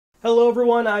Hello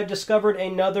everyone, I've discovered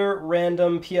another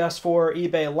random PS4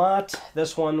 eBay lot.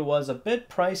 This one was a bit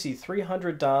pricey,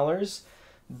 $300,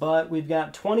 but we've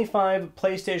got 25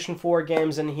 PlayStation 4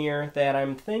 games in here that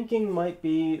I'm thinking might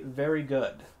be very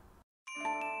good.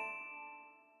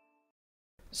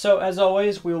 So as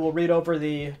always, we will read over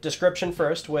the description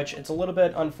first, which it's a little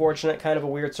bit unfortunate, kind of a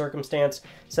weird circumstance.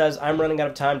 It says, I'm running out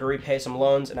of time to repay some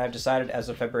loans, and I've decided as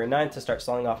of February 9th to start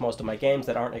selling off most of my games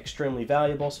that aren't extremely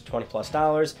valuable, so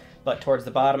 $20+. But towards the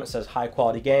bottom it says high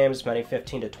quality games, many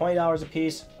 $15 to $20 a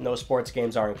piece. No sports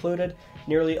games are included.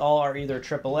 Nearly all are either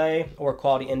AAA or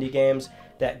quality indie games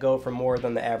that go for more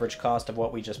than the average cost of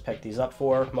what we just picked these up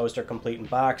for. Most are complete in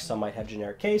box, some might have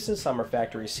generic cases, some are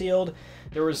factory sealed.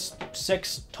 There was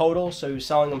 6 total, so he was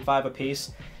selling them 5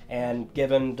 apiece, and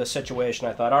given the situation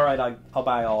I thought, alright, I'll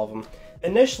buy all of them.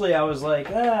 Initially I was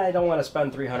like, I don't want to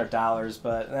spend $300,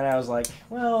 but then I was like,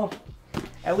 well,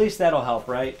 at least that'll help,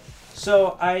 right?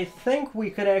 So I think we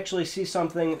could actually see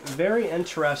something very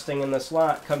interesting in this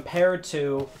lot compared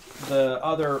to the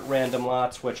other random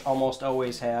lots, which almost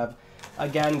always have,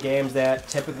 again, games that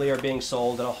typically are being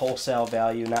sold at a wholesale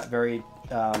value, not very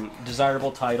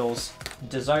desirable titles.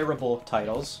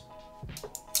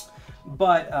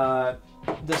 But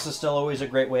this is still always a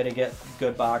great way to get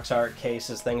good box art,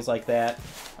 cases, things like that.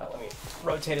 Let me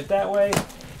rotate it that way.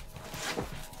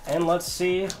 And let's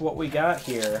see what we got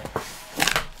here.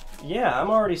 Yeah, I'm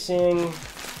already seeing, I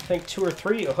think, 2 or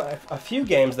 3, a few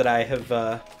games that I have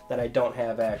that I don't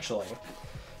have actually.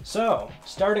 So,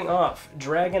 starting off,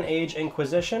 Dragon Age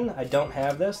Inquisition. I don't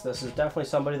have this. This is definitely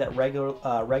somebody that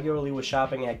regularly was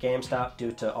shopping at GameStop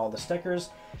due to all the stickers,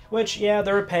 which, yeah,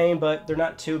 they're a pain, but they're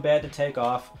not too bad to take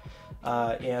off.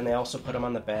 And they also put them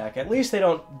on the back. At least they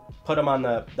don't put them on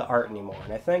the art anymore.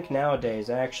 And I think nowadays,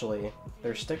 actually,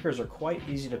 their stickers are quite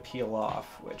easy to peel off,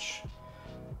 which,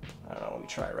 I don't know, let me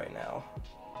try it right now.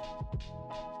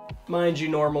 Mind you,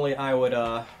 normally I would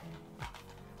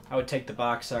take the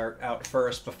box art out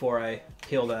first before I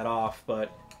peel that off,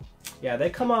 but yeah, they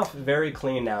come off very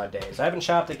clean nowadays. I haven't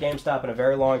shopped at GameStop in a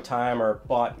very long time or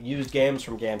bought used games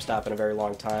from GameStop in a very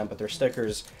long time, but their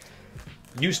stickers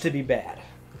used to be bad.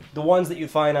 The ones that you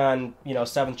find on,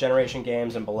 7th generation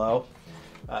games and below.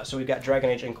 So we've got Dragon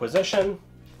Age Inquisition,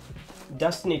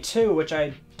 Destiny 2, which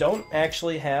I don't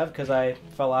actually have because I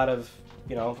fell out of,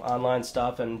 online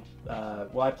stuff, and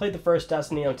well, I played the first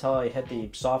Destiny until I hit the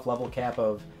soft level cap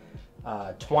of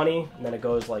 20, and then it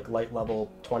goes like light level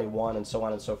 21 and so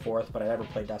on and so forth, but I never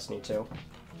played Destiny 2.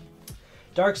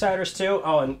 Darksiders 2,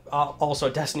 oh, and also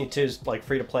Destiny 2 is like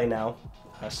free to play now,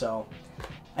 so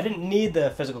I didn't need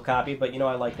the physical copy, but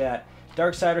I like that.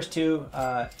 Darksiders 2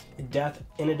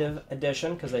 Definitive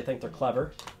Edition, because they think they're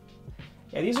clever.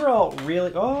 Yeah, these are all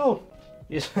really,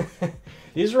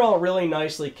 these are all really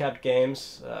nicely kept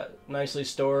games, nicely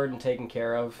stored and taken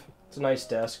care of. It's a nice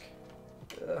disc.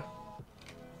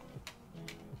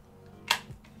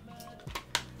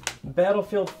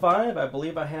 Battlefield 5, I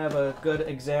believe I have a good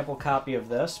example copy of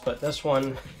this, but this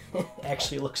one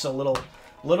actually looks a little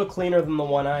cleaner than the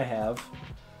one I have.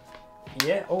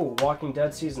 Yeah, oh, Walking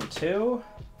Dead Season 2.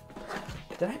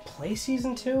 Did I play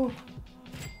Season 2?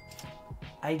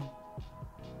 I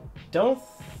don't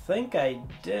think I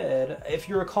did. If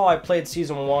you recall, I played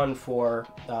Season 1 for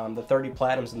the 30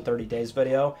 Platinums in 30 Days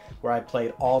video, where I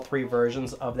played all 3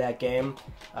 versions of that game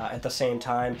at the same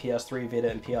time, PS3, Vita,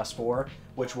 and PS4,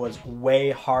 which was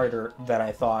way harder than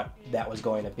I thought that was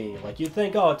going to be. Like, you'd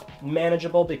think, oh, it's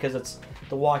manageable because it's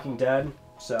The Walking Dead,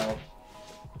 so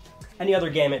any other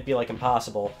game it'd be like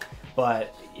impossible,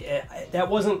 but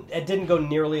it didn't go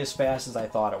nearly as fast as I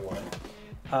thought it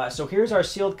would. So here's our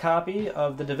sealed copy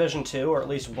of The Division 2, or at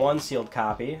least one sealed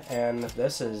copy, and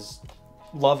this is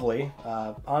lovely.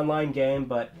 Online game,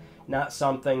 but not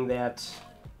something that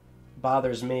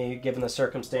bothers me given the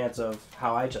circumstance of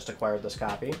how I just acquired this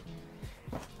copy.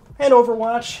 And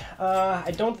Overwatch.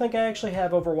 I don't think I actually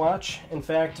have Overwatch. In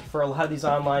fact, for a lot of these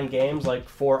online games, like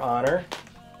For Honor,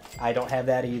 I don't have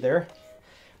that either.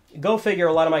 Go figure,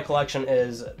 a lot of my collection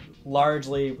is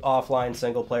largely offline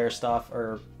single-player stuff,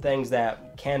 or things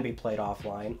that can be played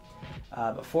offline.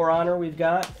 But For Honor we've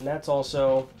got, and that's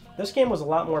also... This game was a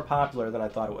lot more popular than I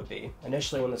thought it would be.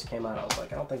 Initially when this came out, I was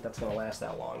like, I don't think that's going to last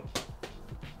that long.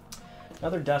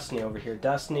 Another Destiny over here.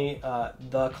 Destiny,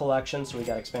 The Collection, so we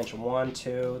got Expansion 1,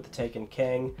 2, The Taken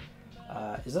King.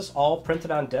 Is this all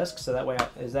printed on disc? So that way,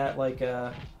 is that like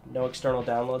no external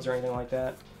downloads or anything like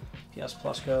that? PS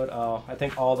Plus code. Oh, I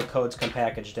think all the codes come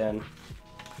packaged in.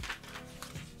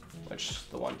 Which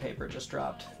the one paper just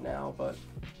dropped now, but...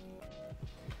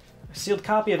 A sealed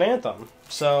copy of Anthem.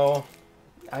 So,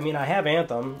 I mean, I have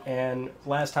Anthem, and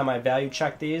last time I value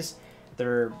checked these,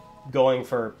 they're going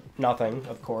for nothing,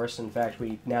 of course. In fact,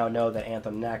 we now know that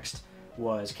Anthem Next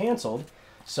was canceled,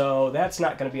 so that's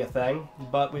not going to be a thing.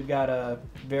 But we've got a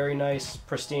very nice,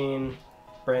 pristine,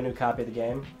 brand new copy of the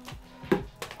game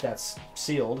that's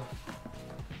sealed.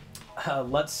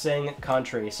 Let's Sing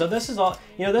Country. So this is all,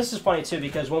 you know, this is funny too,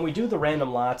 because when we do the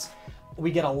random lots, we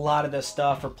get a lot of this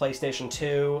stuff for PlayStation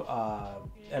 2,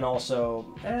 and also,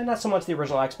 not so much the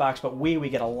original Xbox, but we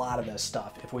get a lot of this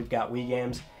stuff if we've got Wii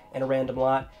games in a random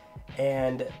lot.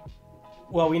 And,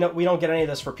 well, we don't get any of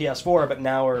this for PS4, but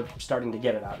now we're starting to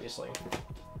get it, obviously.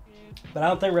 But I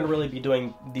don't think we're going to really be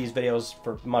doing these videos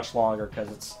for much longer,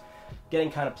 because it's getting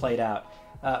kind of played out.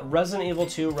 Resident Evil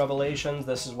 2 Revelations,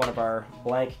 this is one of our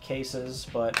blank cases,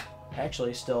 but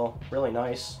actually still really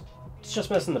nice. It's just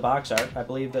missing the box art. I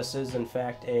believe this is, in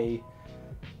fact, a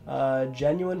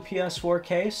genuine PS4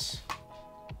 case.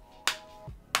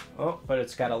 Oh, but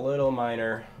it's got a little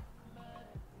minor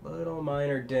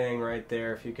ding right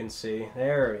there, if you can see.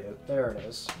 There it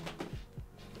is.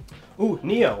 Ooh,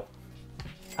 Neo.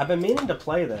 I've been meaning to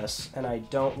play this, and I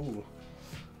don't... Ooh.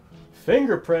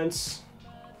 Fingerprints.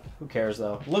 Who cares,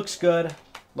 though? Looks good.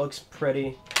 Looks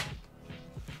pretty.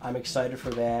 I'm excited for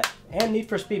that. And Need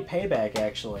for Speed Payback,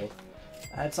 actually.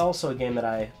 That's also a game that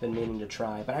I've been meaning to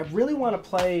try. But I really want to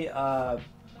play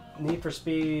Need for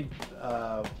Speed...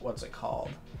 what's it called?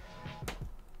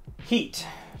 Heat.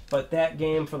 But that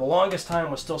game, for the longest time,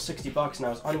 was still $60, and I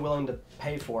was unwilling to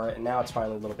pay for it, and now it's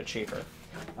finally a little bit cheaper.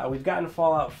 We've gotten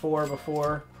Fallout 4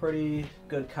 before. Pretty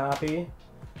good copy.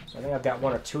 So I think I've got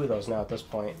one or two of those now at this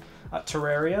point.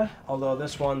 Terraria, although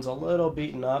this one's a little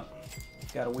beaten up.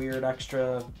 Got a weird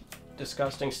extra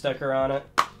disgusting sticker on it.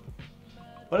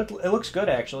 But it looks good,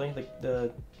 actually.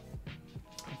 The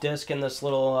disc in this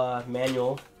little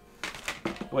manual,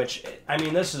 which, I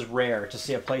mean, this is rare to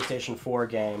see a PlayStation 4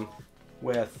 game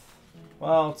with,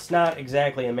 well, it's not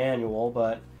exactly a manual,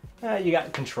 but you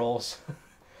got controls.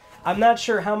 I'm not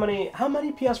sure how many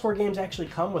PS4 games actually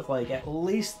come with, like, at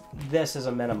least this as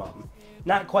a minimum.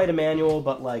 Not quite a manual,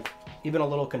 but, like, even a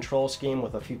little control scheme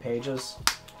with a few pages.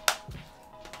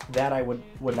 That I would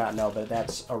not know, but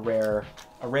that's a rare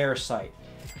sight.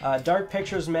 Dark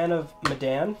Pictures Men of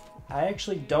Medan. I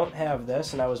actually don't have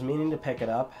this, and I was meaning to pick it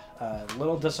up. A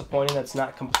little disappointing that it's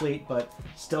not complete, but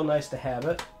still nice to have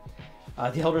it.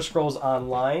 The Elder Scrolls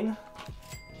Online.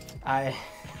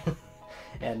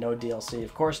 And no DLC.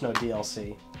 Of course no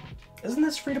DLC. Isn't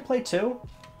this free-to-play too?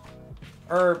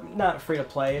 Or, not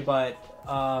free-to-play, but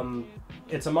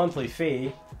it's a monthly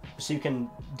fee, so you can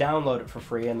download it for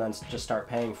free and then just start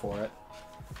paying for it.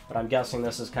 But I'm guessing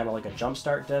this is kind of like a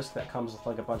jumpstart disc that comes with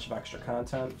like a bunch of extra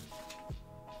content.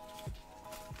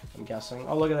 I'm guessing.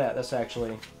 Oh, look at that. This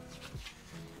actually...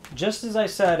 Just as I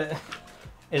said,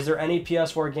 is there any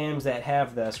PS4 games that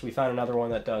have this? We found another one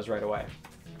that does right away.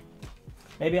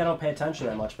 Maybe I don't pay attention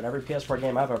that much, but every PS4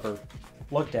 game I've ever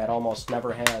looked at almost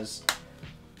never has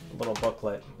a little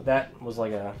booklet. But that was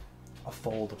like a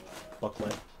fold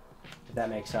booklet, if that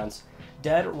makes sense.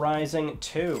 Dead Rising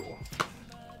 2.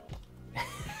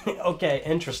 Okay,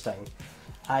 interesting.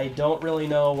 I don't really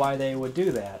know why they would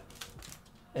do that.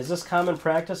 Is this common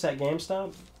practice at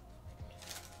GameStop?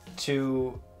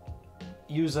 To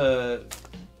use a...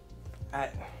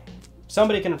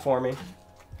 somebody can inform me.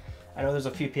 I know there's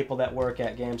a few people that work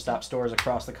at GameStop stores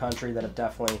across the country that have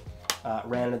definitely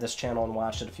ran into this channel and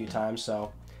watched it a few times,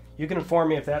 so you can inform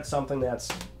me if that's something that's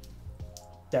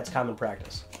common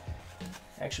practice.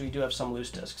 Actually, we do have some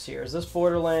loose discs here. Is this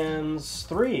Borderlands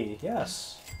 3?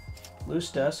 Yes.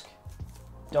 Loose disc.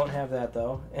 Don't have that,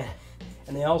 though.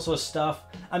 And they also stuff...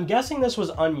 I'm guessing this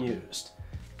was unused,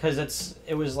 because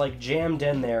it was like jammed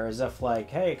in there as if like,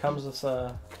 hey, it comes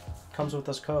with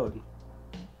this code.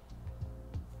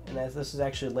 And this is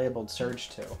actually labeled Surge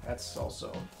 2. That's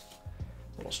also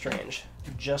a little strange.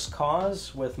 Just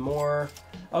Cause with more...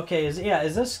 Okay, is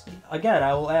this... Again,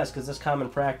 I will ask, is this common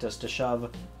practice to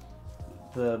shove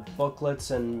the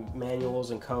booklets and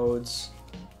manuals and codes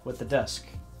with the disc?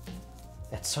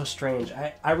 That's so strange.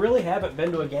 I really haven't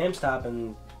been to a GameStop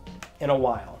in a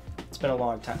while. It's been a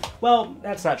long time. Well,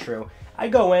 that's not true. I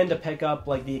go in to pick up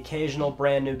like the occasional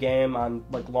brand new game on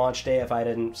like launch day if I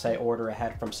didn't, say, order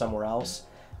ahead from somewhere else.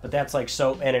 But that's like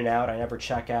so in and out. I never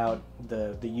check out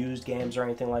the used games or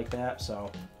anything like that.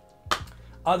 So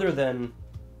other than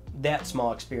that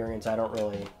small experience, I don't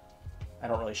really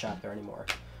shop there anymore.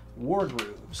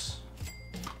 Wargrooves.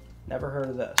 Never heard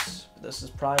of this. This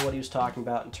is probably what he was talking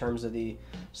about in terms of the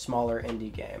smaller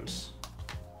indie games.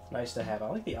 Nice to have. I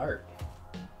like the art.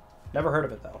 Never heard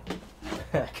of it though.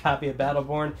 A copy of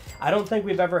Battleborn. I don't think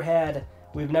we've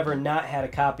never not had a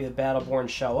copy of Battleborn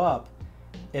show up.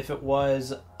 if it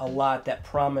was a lot that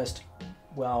promised,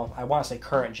 well, I want to say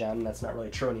current gen, that's not really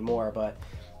true anymore, but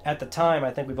at the time,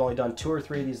 I think we've only done 2 or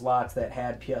 3 of these lots that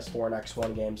had PS4 and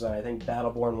X1 games, and I think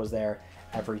Battleborn was there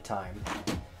every time.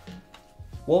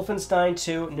 Wolfenstein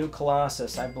 2, New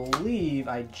Colossus. I believe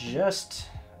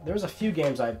there was a few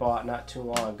games I bought not too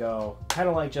long ago, kind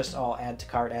of like just all add to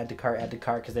cart, add to cart, add to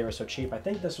cart, because they were so cheap. I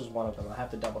think this was one of them. I'll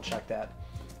have to double check that.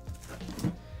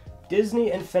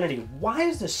 Disney Infinity. Why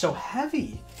is this so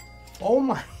heavy? Oh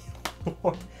my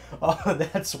Lord. Oh,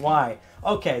 that's why.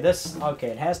 Okay,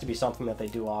 it has to be something that they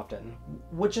do often,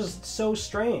 which is so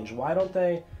strange. Why don't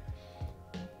they?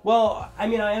 Well, I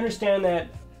mean, I understand that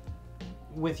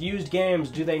with used games,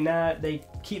 do they not? They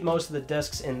keep most of the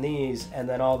discs in these, and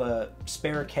then all the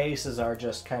spare cases are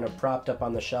just kind of propped up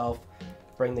on the shelf.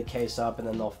 Bring the case up, and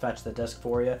then they'll fetch the disc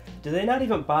for you. Do they not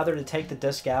even bother to take the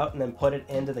disc out and then put it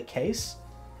into the case?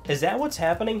 Is that what's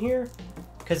happening here?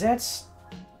 Because that's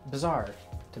bizarre,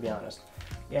 to be honest.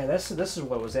 Yeah, this is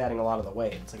what was adding a lot of the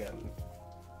weight. It's like a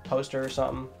poster or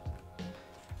something.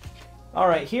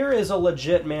 Alright, here is a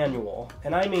legit manual.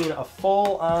 And I mean a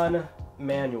full-on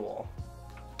manual.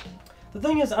 The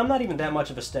thing is, I'm not even that much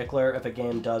of a stickler if a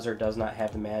game does or does not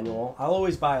have the manual. I'll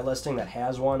always buy a listing that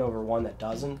has one over one that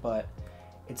doesn't, but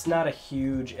it's not a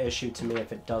huge issue to me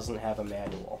if it doesn't have a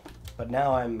manual. But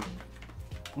now I'm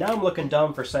looking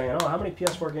dumb for saying, oh, how many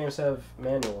PS4 games have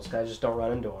manuals? Because I just don't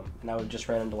run into them. And I would just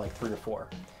ran into like 3 or 4.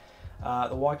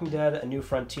 The Walking Dead, A New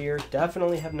Frontier.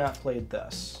 Definitely have not played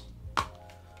this.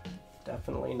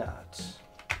 Definitely not.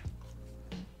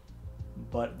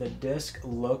 But the disc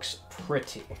looks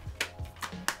pretty.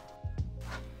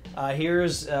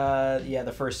 Here's,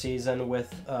 the first season with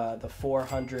the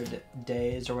 400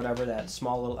 days or whatever, that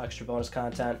small little extra bonus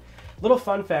content. Little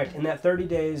fun fact, in that 30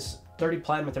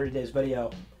 Platinum in 30 Days video,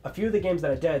 a few of the games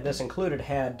that I did, this included,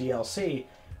 had DLC,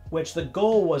 which the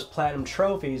goal was Platinum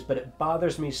trophies, but it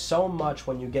bothers me so much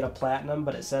when you get a Platinum,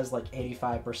 but it says like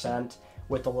 85%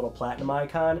 with the little Platinum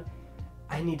icon.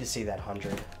 I need to see that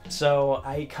 100. So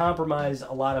I compromised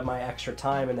a lot of my extra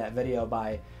time in that video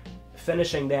by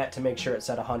finishing that to make sure it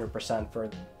said 100% for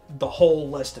the whole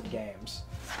list of games.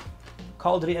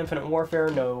 Call of Duty Infinite Warfare,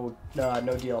 no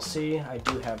DLC. I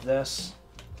do have this.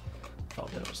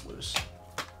 Felt that it was loose.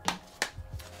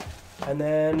 And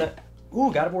then,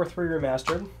 God of War 3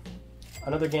 Remastered.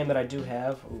 Another game that I do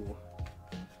have.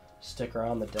 Sticker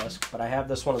on the disc, but I have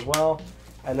this one as well.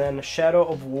 And then Shadow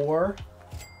of War,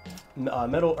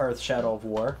 Middle-earth Shadow of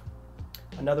War.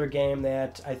 Another game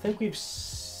that I think we've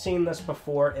seen this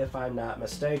before, if I'm not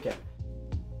mistaken.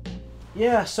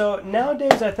 Yeah, so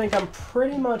nowadays I think I'm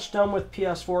pretty much done with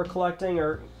PS4 collecting,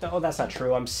 or, oh, that's not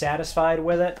true. I'm satisfied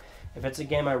with it. If it's a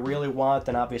game I really want,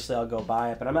 then obviously I'll go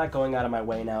buy it, but I'm not going out of my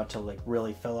way now to like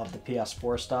really fill up the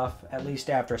PS4 stuff, at least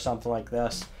after something like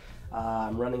this.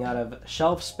 I'm running out of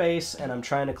shelf space, and I'm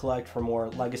trying to collect for more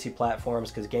legacy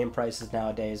platforms because game prices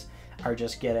nowadays are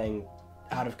just getting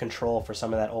out of control for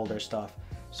some of that older stuff.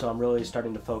 So I'm really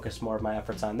starting to focus more of my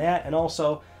efforts on that. And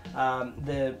also,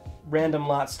 the random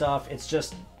lot stuff, it's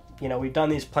just, you know, we've done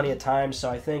these plenty of times, so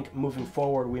I think moving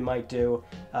forward we might do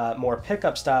more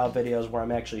pickup style videos where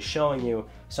I'm actually showing you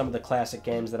some of the classic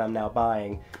games that I'm now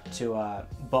buying to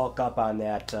bulk up on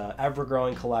that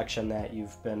ever-growing collection that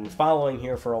you've been following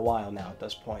here for a while now at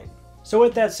this point. So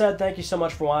with that said, thank you so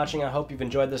much for watching. I hope you've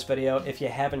enjoyed this video. If you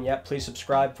haven't yet, please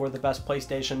subscribe for the best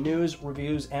PlayStation news,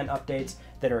 reviews, and updates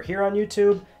that are here on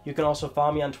YouTube. You can also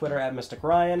follow me on Twitter at Mystic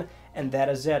Ryan, and that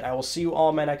is it. I will see you all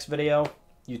in my next video.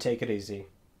 You take it easy.